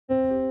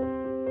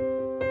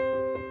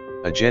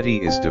A jetty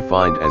is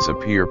defined as a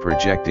pier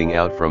projecting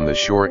out from the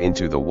shore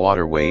into the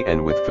waterway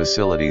and with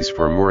facilities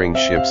for mooring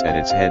ships at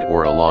its head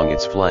or along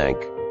its flank.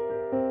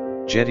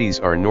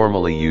 Jetties are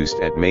normally used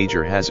at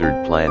major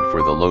hazard plant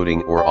for the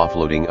loading or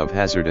offloading of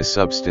hazardous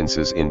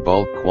substances in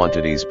bulk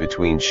quantities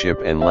between ship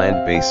and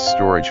land-based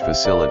storage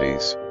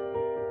facilities.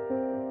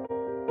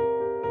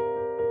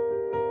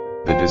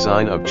 The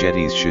design of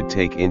jetties should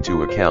take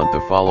into account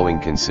the following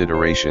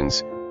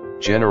considerations: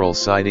 general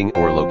siting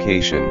or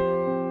location,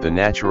 the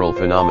natural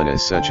phenomena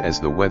such as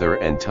the weather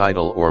and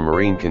tidal or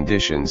marine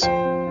conditions,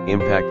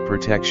 impact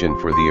protection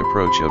for the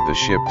approach of the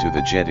ship to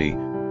the jetty,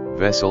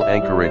 vessel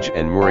anchorage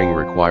and mooring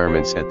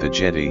requirements at the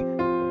jetty,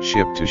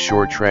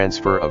 ship-to-shore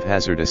transfer of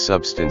hazardous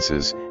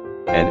substances,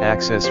 and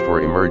access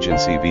for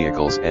emergency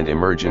vehicles and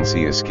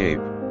emergency escape.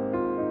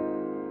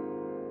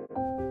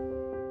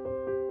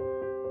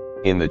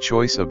 In the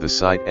choice of the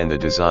site and the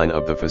design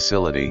of the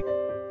facility,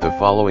 the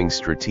following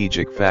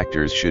strategic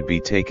factors should be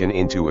taken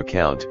into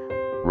account: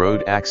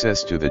 road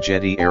access to the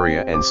jetty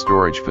area and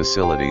storage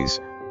facilities,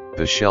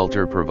 the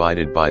shelter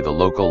provided by the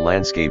local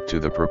landscape to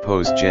the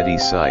proposed jetty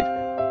site,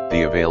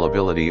 the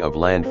availability of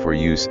land for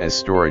use as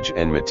storage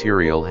and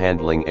material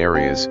handling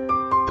areas,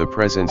 the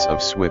presence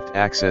of swift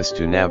access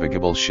to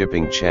navigable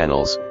shipping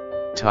channels,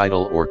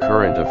 tidal or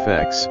current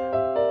effects,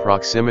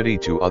 proximity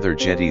to other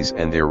jetties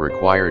and their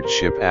required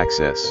ship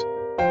access,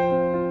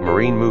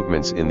 marine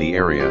movements in the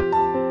area,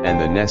 and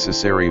the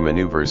necessary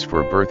maneuvers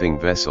for berthing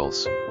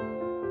vessels.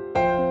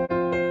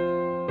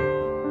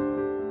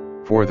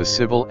 For the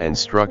civil and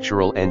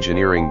structural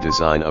engineering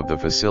design of the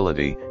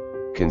facility,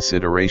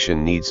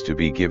 consideration needs to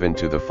be given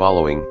to the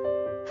following: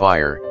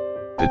 fire,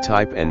 the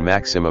type and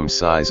maximum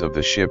size of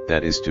the ship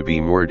that is to be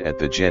moored at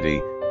the jetty,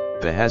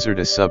 the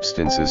hazardous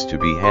substances to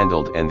be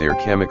handled and their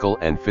chemical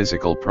and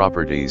physical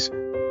properties,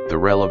 the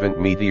relevant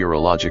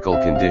meteorological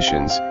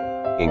conditions,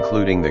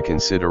 including the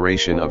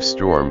consideration of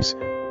storms,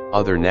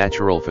 other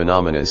natural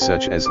phenomena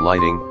such as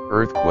lighting,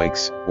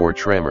 earthquakes, or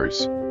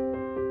tremors,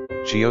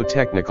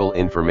 geotechnical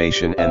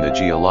information and the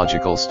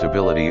geological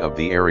stability of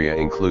the area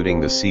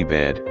including the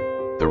seabed,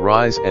 the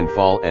rise and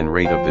fall and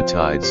rate of the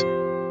tides,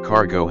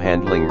 cargo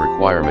handling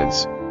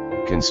requirements,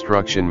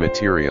 construction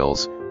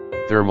materials,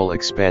 thermal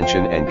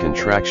expansion and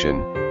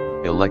contraction,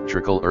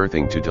 electrical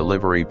earthing to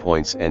delivery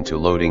points and to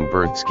loading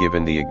berths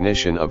given the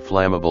ignition of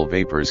flammable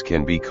vapors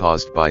can be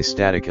caused by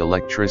static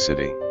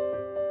electricity.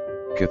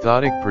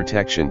 Cathodic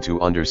protection to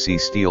undersea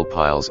steel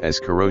piles as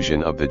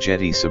corrosion of the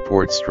jetty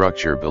support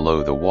structure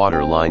below the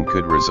water line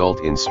could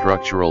result in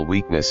structural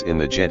weakness in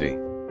the jetty.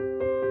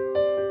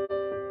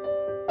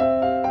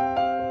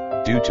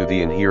 Due to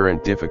the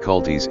inherent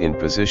difficulties in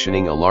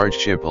positioning a large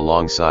ship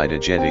alongside a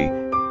jetty,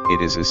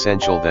 it is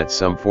essential that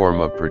some form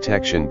of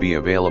protection be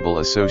available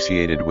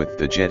associated with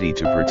the jetty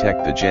to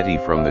protect the jetty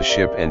from the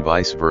ship and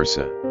vice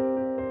versa.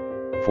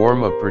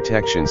 Form of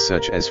protection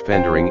such as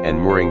fendering and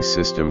mooring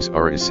systems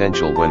are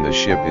essential when the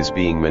ship is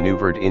being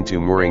maneuvered into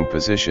mooring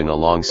position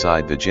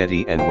alongside the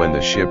jetty and when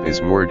the ship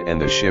is moored and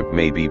the ship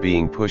may be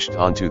being pushed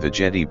onto the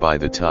jetty by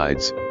the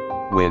tides,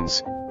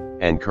 winds,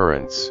 and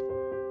currents.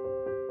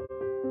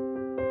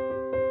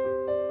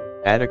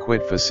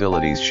 Adequate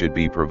facilities should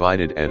be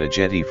provided at a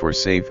jetty for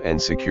safe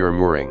and secure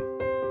mooring.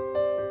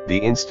 The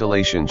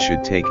installation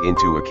should take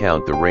into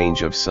account the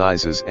range of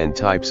sizes and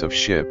types of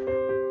ship,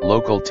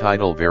 local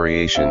tidal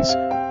variations,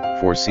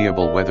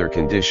 foreseeable weather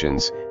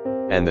conditions,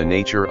 and the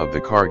nature of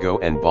the cargo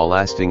and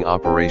ballasting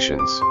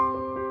operations.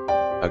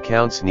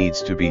 Accounts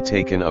needs to be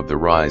taken of the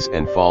rise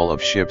and fall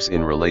of ships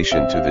in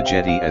relation to the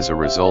jetty as a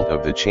result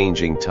of the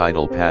changing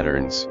tidal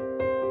patterns.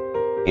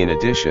 In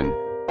addition,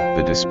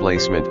 the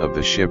displacement of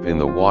the ship in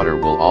the water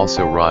will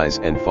also rise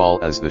and fall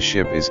as the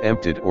ship is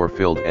emptied or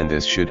filled, and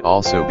this should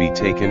also be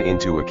taken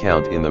into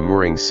account in the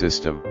mooring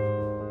system.